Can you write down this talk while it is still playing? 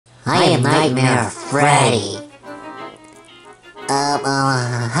I am Nightmare Freddy.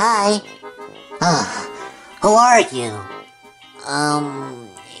 Hi. Who are you?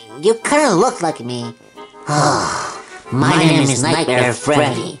 You kinda look like me. My name is Nightmare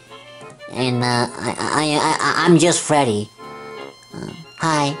Freddy. And, I'm just Freddy.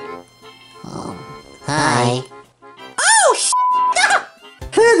 Hi. Hi. Oh,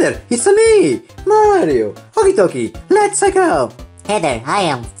 Hey there, it's me, Mario. Okie dokie, let's go. Hey there, I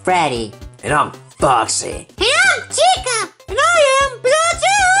am Freddy. And I'm Foxy. And I'm Chica. And I am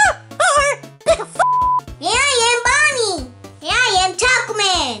Pikachu. And I am Bonnie. And I am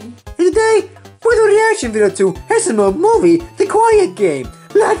Tacoman. And today, we're doing a reaction video to SML movie, The Quiet Game.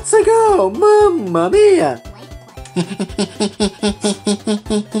 Let's go, Mamma Mia.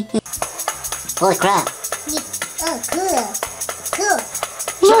 Holy crap. Oh, cool.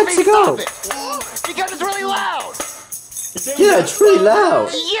 Let's go. Because it's really loud. Yeah, it's really loud.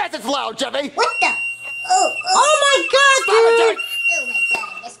 Yes, it's loud, Jeffy. What the? Oh my God, dude. Oh my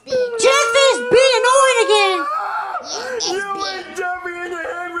God, that's big. Jeffy's being annoying again. Jeffy in your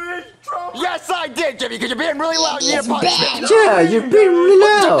head with his trouble. Yes, I did, Jeffy, because you're being really loud. You need a punishment. Yeah, you're being really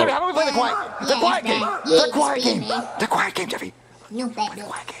loud. Jeffy, how about we play the quiet game? The quiet game. The quiet game, Jeffy. No bad. The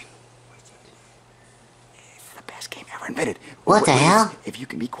quiet game. It's the best game ever invented. What the hell? If you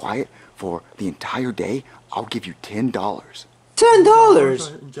can be quiet for the entire day, I'll give you $10. $10?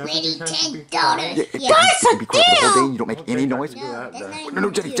 Ready, $10. That's a deal! You don't make any noise?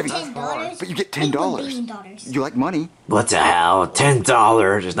 No, Jeffy. $10. But you get $10. You like money? What the hell?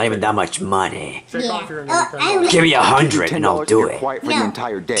 $10 is not even that much money. Yeah. Give me 100 and I'll do it. Quiet for the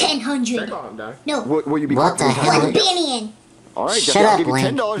entire day. 100. No. Will you be What the hell? 1 billion. All right, Shut Jeffy, I'll up, give you Link.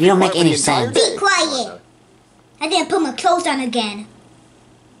 $10 You don't make for the any entire sense. day. Be quiet. I didn't put my clothes on again.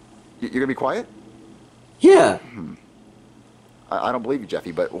 You're gonna be quiet? Yeah. I don't believe you,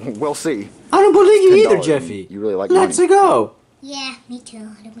 Jeffy, but we'll see. I don't believe you either, $10. Jeffy. You really like Let's money. go. Yeah, me too.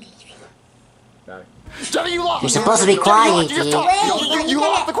 I don't believe you. Jeffy, you lost! You're supposed to be quiet, Jeffy, dude. you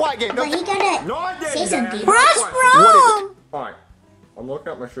lost the quiet game. But he gotta No, I didn't, say something. Dad. What's What is it? Alright, I'm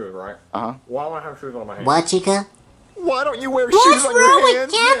looking at my shoes, right? Uh-huh. Why do I have shoes on my hands? What, Chica? Why don't you wear What's shoes on wrong your with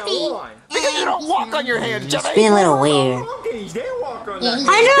hands? Jeffy? Why? Because you don't walk on your hands, It's Jeffy. being a little weird. Monkeys, they walk on Yeah, their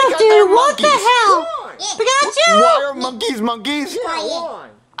I hands. know, Because they're dude. What the monkeys. hell? Why? Why are monkeys? Yeah, why?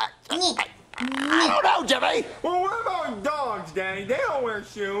 I don't know, Jeffy. Well, what about dogs, Daddy? They don't wear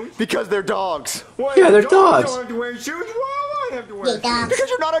shoes. Because they're dogs. Well, Yeah, they're dogs. dogs. Don't have to wear shoes. Why do I have to wear Yeah, shoes? dogs. Because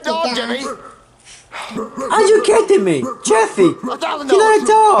you're not a dog, Yeah. Jeffy. Are you kidding me? Jeffy, you're $1,000. not a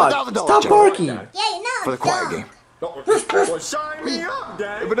dog. $1,000, Stop Jeffy. barking. Yeah, you know. For the quiet game. Well, sign me up,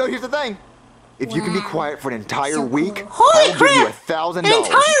 Daddy. But no, here's the thing. If you can be quiet for an entire So week, cool. Holy I'll give you crap! $1,000. An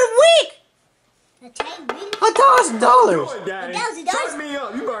entire week! $1,000. Do it, Daddy. $1,000? Sign me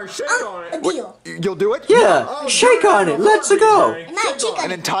up. You better shake on A it. deal. You'll do it? Yeah, shake on it. Let's go. I'm not a chicken.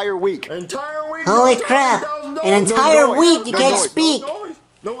 An entire week. Entire week. Holy no, crap! $1,000. An entire noise. week you No can't noise. speak!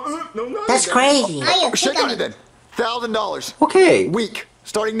 No, That's crazy! I am Shake on chicken. it then. $1,000. Okay. Week.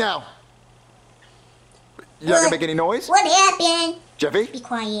 Starting now. You're not gonna make any noise? What happened? Jeffy? Be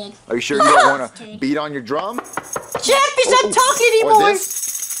quiet. Are you sure you don't want to beat on your drum? Jeffy's not talking Or anymore!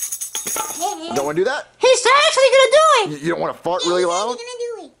 this? You don't want to do that? He's actually gonna do it! You don't want to fart really Yeah, loud? you're gonna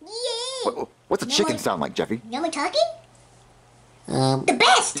do it. Yeah. What's a chicken sound like, Jeffy? You know what talking? The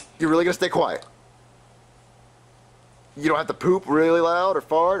best. You're really gonna stay quiet? You don't have to poop really loud or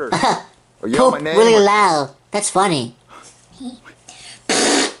fart or yell my Poop name? really or- loud. That's funny.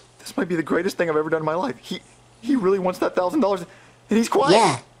 This might be the greatest thing I've ever done in my life. He really wants that $1,000 and he's quiet.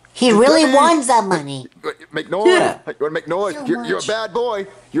 Yeah. He really Jeffy! wants that money. Make noise. Yeah. You want to make noise? So You're a much. bad boy.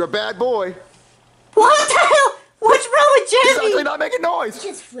 You're a bad boy. What the hell? What's wrong with He's Jeffy? actually not making noise.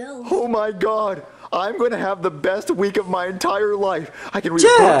 Just froze. Oh my God. I'm going to have the best week of my entire life. I can read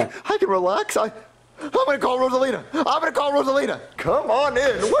Yeah. a book. I can relax. I'm going to call Rosalina. Come on in.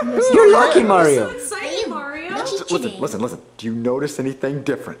 Woohoo. You're lucky, Mario. Exciting, Mario. Listen. Do you notice anything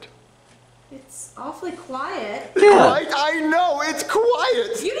different? It's awfully quiet. Yeah. Right? I know. It's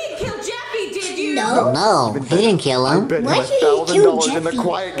quiet. You didn't kill Jeffy, did you? No. No, he didn't kill I him. bet Why him did he kill $1,000 in the Jeffy?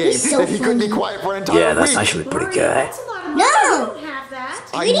 quiet game He's so that he couldn't be funny. quiet for an entire Yeah, that's week. actually pretty Mario, good. that's a lot of money. No. You don't have that.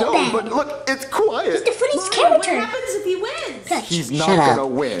 I Really know, bad. but look, it's quiet. The funniest Mario, what character. happens if he wins? He's not Shut up. gonna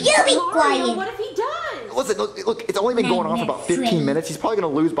win. You be Mario, quiet. what if he does? Listen, look, it's only been going on for about 15 minutes. He's probably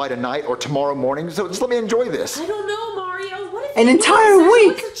gonna lose by tonight or tomorrow morning, so just let me enjoy this. I don't know, Mario. What if An he entire wins?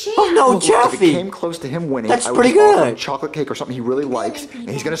 week. What's the chance? Oh no, Look, if it Jeffy. came close to him winning, That's I would pretty just offer him good. chocolate cake or something he really likes, and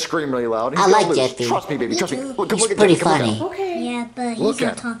he's gonna scream really loud. And I he's gonna like lose. Jeffy. Trust me, baby. Trust me. Me too. Look, He's look at pretty Jeffy. Look at funny. him. Okay. Yeah, but Look he's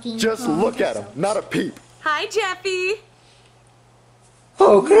not at him. talking. Just look at him. Not a peep. Hi, Jeffy.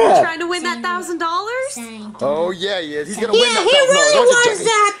 Oh, You're crap. trying to win that $1,000? Oh, yeah, he is. He's gonna win Yeah, that he $1,000. really Don't you, wants Jeffy?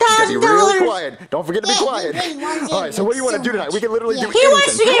 that You gotta be real $1,000. quiet. Don't forget to be Yeah, he quiet. really wants it. All right, so what do you want to do tonight? We can literally do He anything.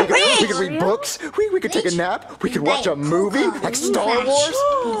 wants to get We rich. can read books. We could take a nap. We could watch a movie like Star Wars.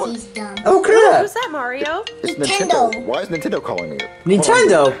 He's dumb. Oh, crap. Who's that, Mario? It's Nintendo. Nintendo. Why is Nintendo calling me?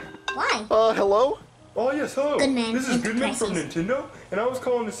 Nintendo. Why? Hello? Oh, yes, hello. Goodman This is Goodman from Enterprises. Nintendo, and I was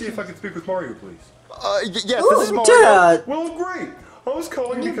calling to see if I could speak with Mario, please. Yes, this is Mario. Dad. Well, great. I was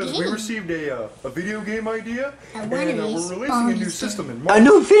calling New because we game. received a video game idea, I and wanna we're release releasing a new Bonnie's system in A March.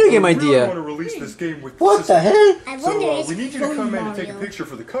 new video game We really idea. want to release this game with What the system. hell? I So wonder if we need you to it's come in from and take a Mario. picture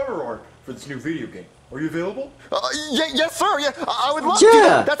for the cover art for this new video game. Are you available? Yes, sir. Yeah, I would love to.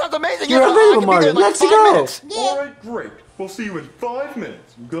 Yeah. That sounds amazing. You're Yeah, I available, can be there Mario. in like Let's 5 go. minutes. All right, great. We'll see you in 5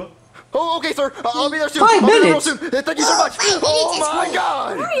 minutes. Good. Oh, okay, sir. I'll be there soon. 5 I'll be there real minutes? soon. Thank you so much. 5 Oh minutes is my fine.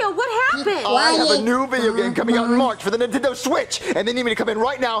 God. Mario, what happened? I have a Quiet. new video game coming out in March for the Nintendo Switch, and they need me to come in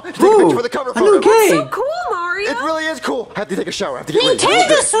right now to take a Ooh, picture for the cover a photo. new game. So cool, Mario. It really is cool. I have to take a shower. I have to get ready.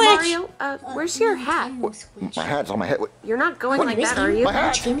 Nintendo Switch. Mario, where's your hat? My hat's on my head. You're not going What? like that, are you? My hat.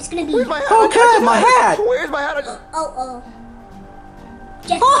 Which game is gonna be? Where's my hat? Oh, crap, my hat. Where's my hat? Oh.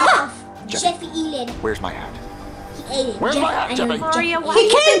 Jeffy off. Jeffy eat it. Where's my hat? He ate it. Where's my hat, I know Jeffy? Mario, why He do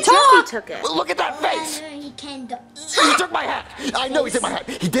you can't think Jeffy talk. took it? Well, look at that face. He can do. He took my hat. I know he took my hat.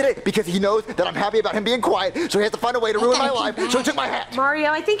 He did it because he knows that I'm happy about him being quiet, so he has to find a way to ruin my life, so he took my hat.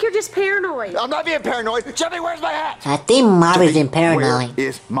 Mario, I think you're just paranoid. I'm not being paranoid. Jeffy, where's my hat? I think Mario's in Where paranoid.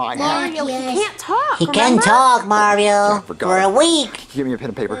 is my hat? Mario, he Yes. can't talk. He can remember? talk, Mario, forgot. for a week. Give me a pen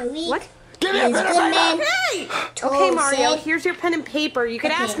and paper. What? Give me a pen and paper. Hey! Okay, Mario, here's your pen and paper. You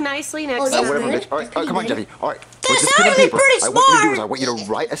could Okay. ask nicely Oh, next that's Whatever, time. good. bitch. All right, come on, Jeffy. All right. That's With this pen and actually paper, pretty I want you to do smart. is I want you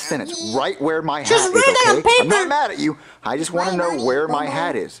to write a sentence right where my hat Just is, write it on okay? I'm paper. not mad at you. I just want to know Write where it, my Mama.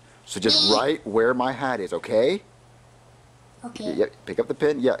 hat is. So just write where my hat is, okay? Okay. Yeah, pick up the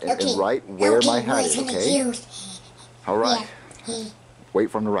pen, yeah, and Okay. write where Okay, my hat what is, gonna okay? use? All right. Yeah.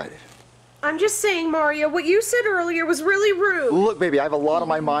 Wait for him to write it. I'm just saying, Mario, what you said earlier was really rude. Look, baby, I have a lot on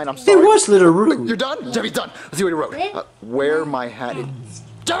my mind. I'm It sorry. was a little rude. You're done? Jeffy's done. Let's see what he wrote. Where my hat is.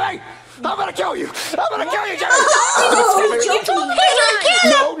 Jeffy! I'm gonna kill you! I'm gonna kill you, Jeffy!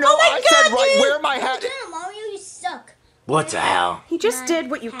 No, I said right where my hat is. Yeah, Mario, you suck. What the hell? He just did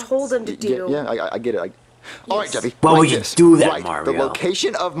what you told him to do. Yeah, I get it. All right, Jeffy. Why write would you this. do that, Write Mario? the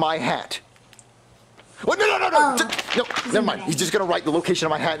location of my hat. What? No. Oh. No, never mind. He's just gonna write the location of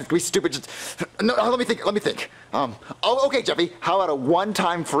my hat. It's gonna be stupid. Just no. Let me think. Okay, Jeffy. How about a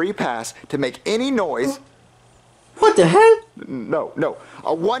one-time free pass to make any noise? What the hell? No.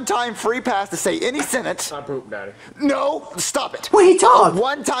 A one-time free pass to say any sentence. I poop, Daddy. No, stop it. Wait, he talked.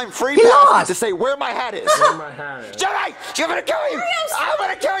 One-time free He pass lost. to say where my hat is. Where my hat is. Jeffy, I'm gonna kill you. I'm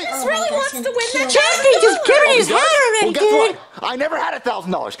gonna kill you. Oh really my wants gosh, to win that Jeffy just giving his He does? hat Well, already, guess dude. what? I never had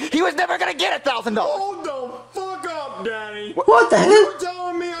 $1,000. He was never gonna get $1,000. Hold the fuck up, Daddy. What the hell? You're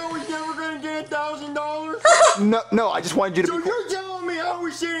telling me I was never gonna get $1,000? No, I just wanted you to So be. you're telling me I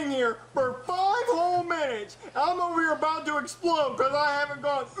was sitting here for 5 whole minutes. I'm over here about to explode because I haven't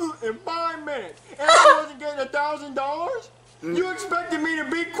gone in 5 minutes. And I wasn't getting $1,000? You expected me to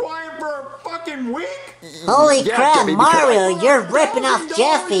be quiet for a fucking week? Holy Yeah, crap, Jeffy, because- Mario, you're ripping off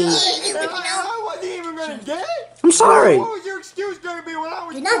Jeffy. And I wasn't even gonna get it? I'm sorry. What was your excuse gonna be when I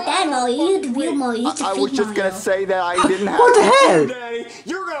was You're not that Mario. You're the real Mario. You're the I fake was just gonna Mario. say that I didn't have. What the hell? Daddy,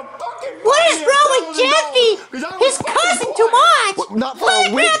 you're gonna fucking What pay is me wrong with $1,000 Jeffy? 'cause I was He's fucking cussing too quiet. much. Well, not for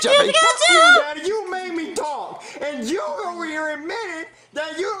a week, Jeffy. Fuck you, Daddy. You made me talk, and you over here admitted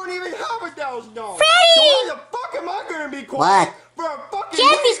that you don't even have $1,000. Freddie! So why the fuck am I gonna be quiet What? for a fucking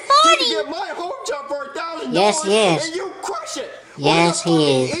Jeffy's week funny. to get my hopes up for $1,000? Yes, he is. And you crush it. Yes, Well, he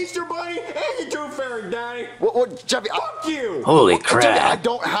you're is. fucking Easter Bunny and the Tooth Fairy, Daddy. Jeffy, Fuck you. Holy Jeffy, I crap.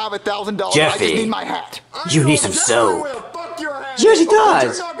 don't have $1,000. I Jeffy. just need my hat. I You know need some exactly soap. where the fuck your hat Yes, he is, but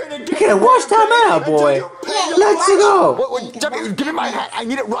does. you're not gonna You get gotta it wash back that out, until boy. you pay the Let's fuck go. Jeffy, give me my hat. I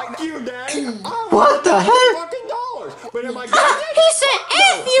need it right Fuck now. you, Daddy. What the hell? Fucking dollars. But am I getting it? He said,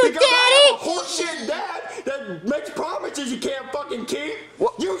 F you, Because I have a Daddy. horseshit dad that makes promises you can't fucking keep.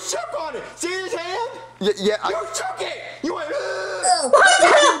 What? You shook on it. See his hand? Yeah, You shook it. You went, What the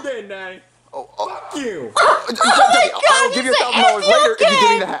hell? you did, Daddy. Fuck you. Jeffy, I'll give you $1,000 later if you give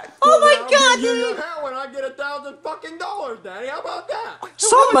me the hat. Oh my I'll God, give you dude. your hat when I get $1,000 fucking dollars, Daddy. How about that?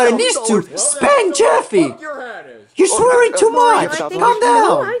 Somebody needs to Well, then, spank so Jeffy. fuck your hat is. You're swearing too Mario, much. I think Calm No,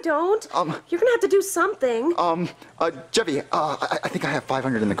 down. I don't. You're gonna have to do something. Jeffy, I think I have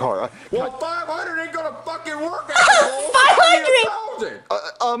 500 in the car. Well, 500 ain't gonna fucking work. 500?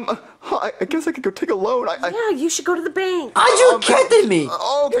 1,000. I guess I could go take a loan. Yeah, you should go to the bank. Are you kidding me?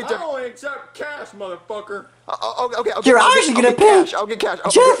 Okay, I Jeffy. only accept cash, motherfucker. Okay. You're I'll actually get gonna pay cash. I'll get cash.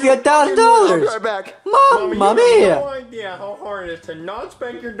 Jeffy I'll be $1,000. right back. Mommy, Mamma you have mia. no idea how hard it is to not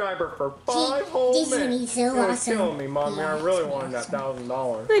spank your diaper for 5 whole this minutes. one is so You're awesome. killing me, Mommy. I Yeah, really it's wanted that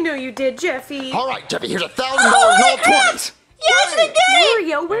 $1,000. I know you did, Jeffy. All right, Jeffy. Here's $1,000 and all 20s. Yes, we did!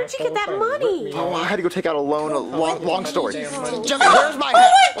 Mario, where'd you get that money? Oh, I had to go take out a loan. A long story. Damn money. Jeffy, where's my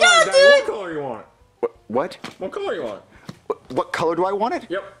hat? Oh, Daddy, what color you want? What? What color you want? What color do I want it?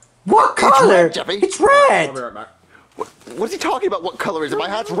 Yep. What color? red, Jeffy. It's I'll red. be right back. What's he talking about? What color is it? My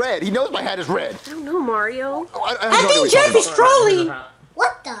hat's red. He knows my hat is red. I don't know, Mario. Oh, I I don't know think what he's talking Jeffy's about. trolling.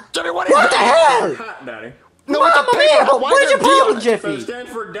 What the? Jeffy, what is What the that? hell? Hat, Daddy. No, it's a Mamma paper mia, hat. Why what is is your there a D on problem, it? So it Jeffy?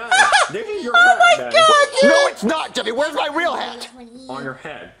 stands for Daddy. This is your hat, Daddy. No, it's not, Jeffy. Where's my real hat? On your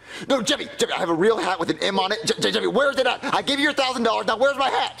head. No, Jeffy, I have a real hat with an M on it. Jeffy, where's it at? I gave you your $1,000. Now, where's my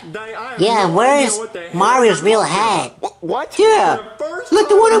hat? Daddy, I have Yeah, no where's idea what the hell Mario's you're real talking about. hat? What? Yeah, The first like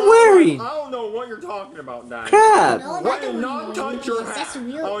the time one I'm in my wearing. life, I don't know what you're talking about, Daddy. Crap. No, I not did the not real touch your hat. That's the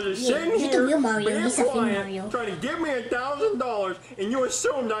real. I was just Yeah, sitting he's here, the real Mario. being He's a fake quiet, Mario. trying to give me $1,000, and you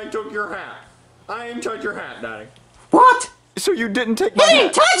assumed I took your hat. I didn't touch your hat, Daddy. What? So you didn't take my He hat?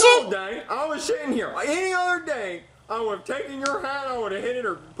 didn't touch No, it. Daddy, I was sitting here. Any other day, I would have taken your hat, I would have hit it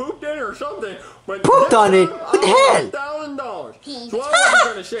or pooped in it or something. But Pooped this on it? time, What the I hell? want $1,000. He- So I wasn't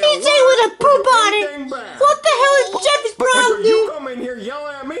going to say He said with a poop on it. anything back. What the hell is Jeffy's So problem, you dude? come in here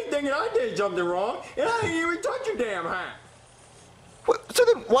yelling at me thinking I did something wrong, and I didn't even touch your damn hat. So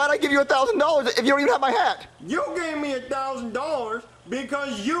then why'd I give you $1,000 if you don't even have my hat? You gave me $1,000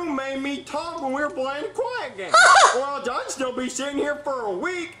 because you made me talk when we were playing the quiet game. Or else I'd still be sitting here for a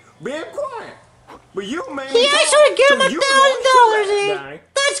week being quiet. But you made me He talk, actually gave him so you lost $1,000, your eh? bet, Daddy.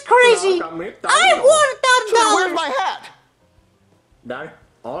 That's crazy. Well, I got me $1,000. I So then where's want my hat? Daddy,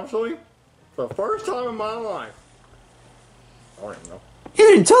 honestly, for the first time in my life, I don't even know. $1,000. He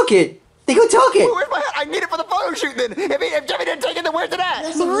didn't took it. They go took it. Where's my hat? I need it for the photo shoot then. If Jeffy didn't take it, then where's it at?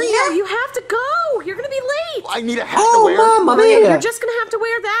 Mario, you have to go. You're gonna be late. I need a hat to Oh, wear. Mamma Mario, mia. you're just gonna have to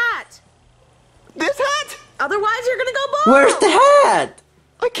wear that. This hat? Otherwise, you're gonna go bald. Where's the hat?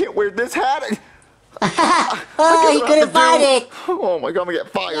 I can't wear this hat. Oh, he couldn't find it. Oh my god, I'm gonna get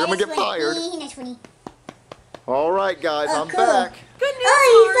fired. I'm gonna get fired. That's funny. All right, guys, Oh, I'm cool. back. Good news,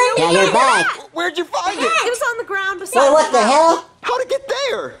 Oh, Mario. Yeah, you're back. Where'd you find It it? was on the ground beside Wait, what the hell? How'd it get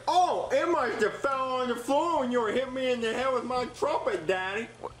there? Oh, it must have fell on the floor when you were hitting me in the head with my trumpet, Daddy.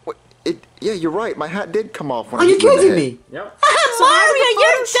 Yeah, you're right. My hat did come off when Are I you hit you in the kidding head. me? Yep. So how did the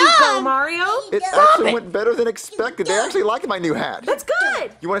photo you're shoot go, dumb. Mario? It Stop actually it. went better than expected. They actually liked my new hat. That's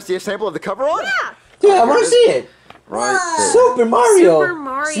good. You want to see a sample of the cover art? Yeah. Yeah, I want to see it. Right there. Super Mario. Super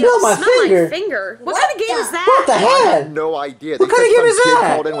Mario. Smell my finger. What kind of game is that? What the I hell? have no idea. What They kind of said game is some kid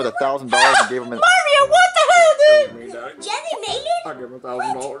that? called in with $1,000 and gave him an... Mario, what the hell, dude? Me, Daddy. Jeffy made it? I give him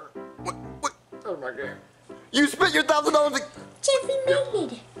 $1,000. What? That's my game. You spent your $1,000 and... Jeffy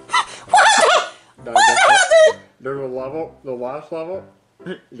made it. Daddy, hell, dude? There's a level, the last level.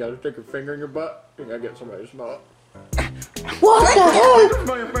 You gotta stick your finger in your butt. You gotta get somebody to smell it. What the hell?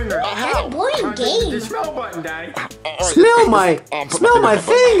 Smell your finger. That's a boring The game. smell button, Daddy. Smell my, put smell my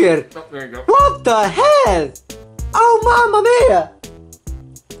finger. Oh, there you go. What the hell? Oh, Mamma mia.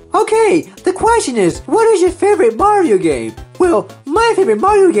 Okay, the question is, what is your favorite Mario game? Well, my favorite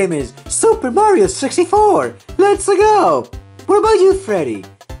Mario game is Super Mario 64. Let's go. What about you, Freddy?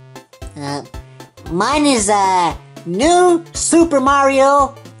 Mine is new Super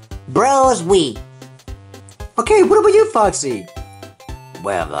Mario Bros. Wii. Okay, what about you, Foxy?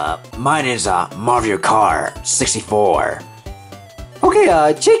 Well, mine is Mario Kart 64.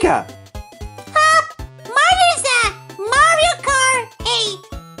 Okay, Chica. Mine is Mario Kart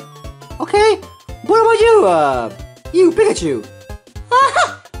 8. Okay, what about you, Pikachu?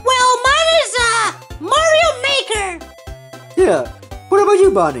 Well, mine is Mario Maker. Yeah, what about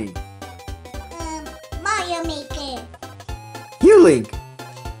you, Bonnie? Mario Maker. You, Link.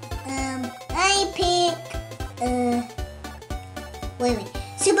 I pick wait.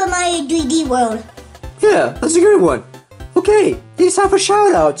 Super Mario 3D World. Yeah, that's a good one. Okay, it's time for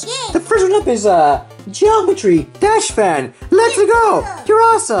shoutouts. Yeah. The first one up is Geometry Dash Fan. Let's go. You're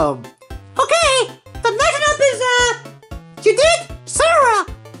awesome. Okay, the next one up is Judith Sarah.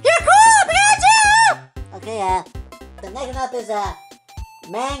 You're cool, Pikachu. Okay, the next one up is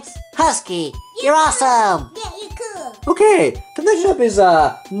Manx Husky. You're awesome. Yeah, you're cool. Okay, the next one up is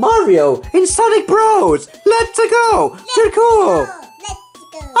Mario in Sonic Bros. Let's go. You're cool. Let's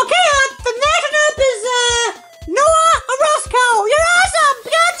go. Okay, the next one up is Noah Orozco. You're awesome,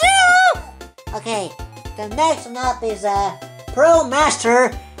 Pikachu. Okay, the next one up is Pro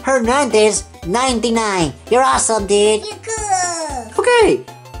Master Hernandez 99. You're awesome, dude. You cool. Okay,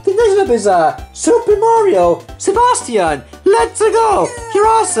 the next up is Super Mario Sebastian. Let's go. You're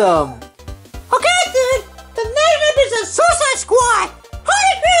awesome. Okay, dude. The next up is a Suicide Squad.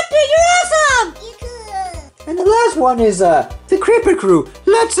 Holy crap, dude, you're awesome. You cool. And the last one is the Creeper Crew.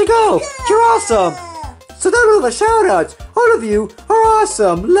 Let's go. You're awesome. So those are the shout outs. All of you are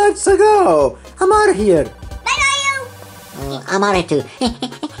awesome. Let's go. I'm out of here. Bye, Mario. I'm on it too.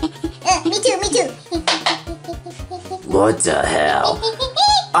 Me too. What the hell?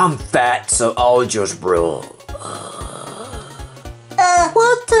 I'm fat, so I'll just roll.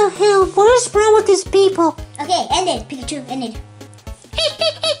 What the hell? What is wrong with these people? Okay, end it, Pikachu, end it.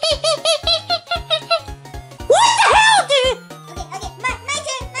 What the hell, dude? Okay, my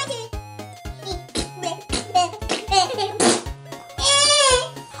turn.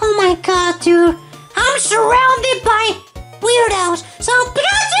 Oh my god, dude. I'm surrounded by weirdos.